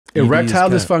Erectile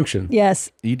dysfunction.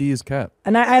 Yes. ED is cap.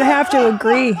 And I'd have to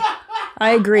agree.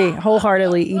 I agree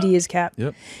wholeheartedly. ED is cap.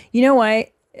 Yep. You know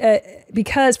why?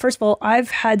 Because first of all, I've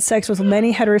had sex with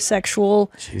many heterosexual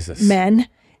men,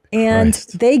 and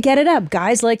they get it up.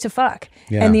 Guys like to fuck,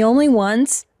 and the only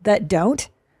ones that don't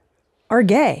are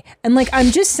gay. And like,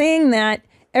 I'm just saying that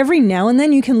every now and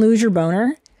then you can lose your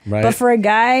boner, but for a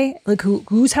guy like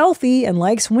who's healthy and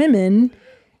likes women,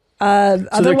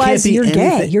 otherwise you're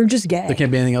gay. You're just gay. There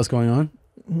can't be anything else going on.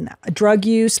 No, drug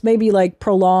use, maybe like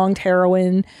prolonged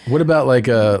heroin. What about like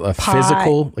a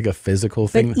physical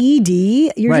thing? But ED,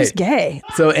 you're just gay.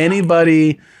 So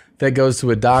anybody that goes to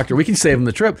a doctor, we can save them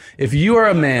the trip. If you are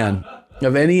a man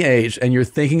of any age and you're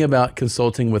thinking about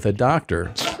consulting with a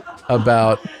doctor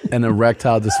about an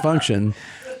erectile dysfunction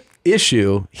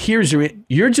issue,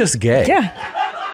 you're just gay. Yeah.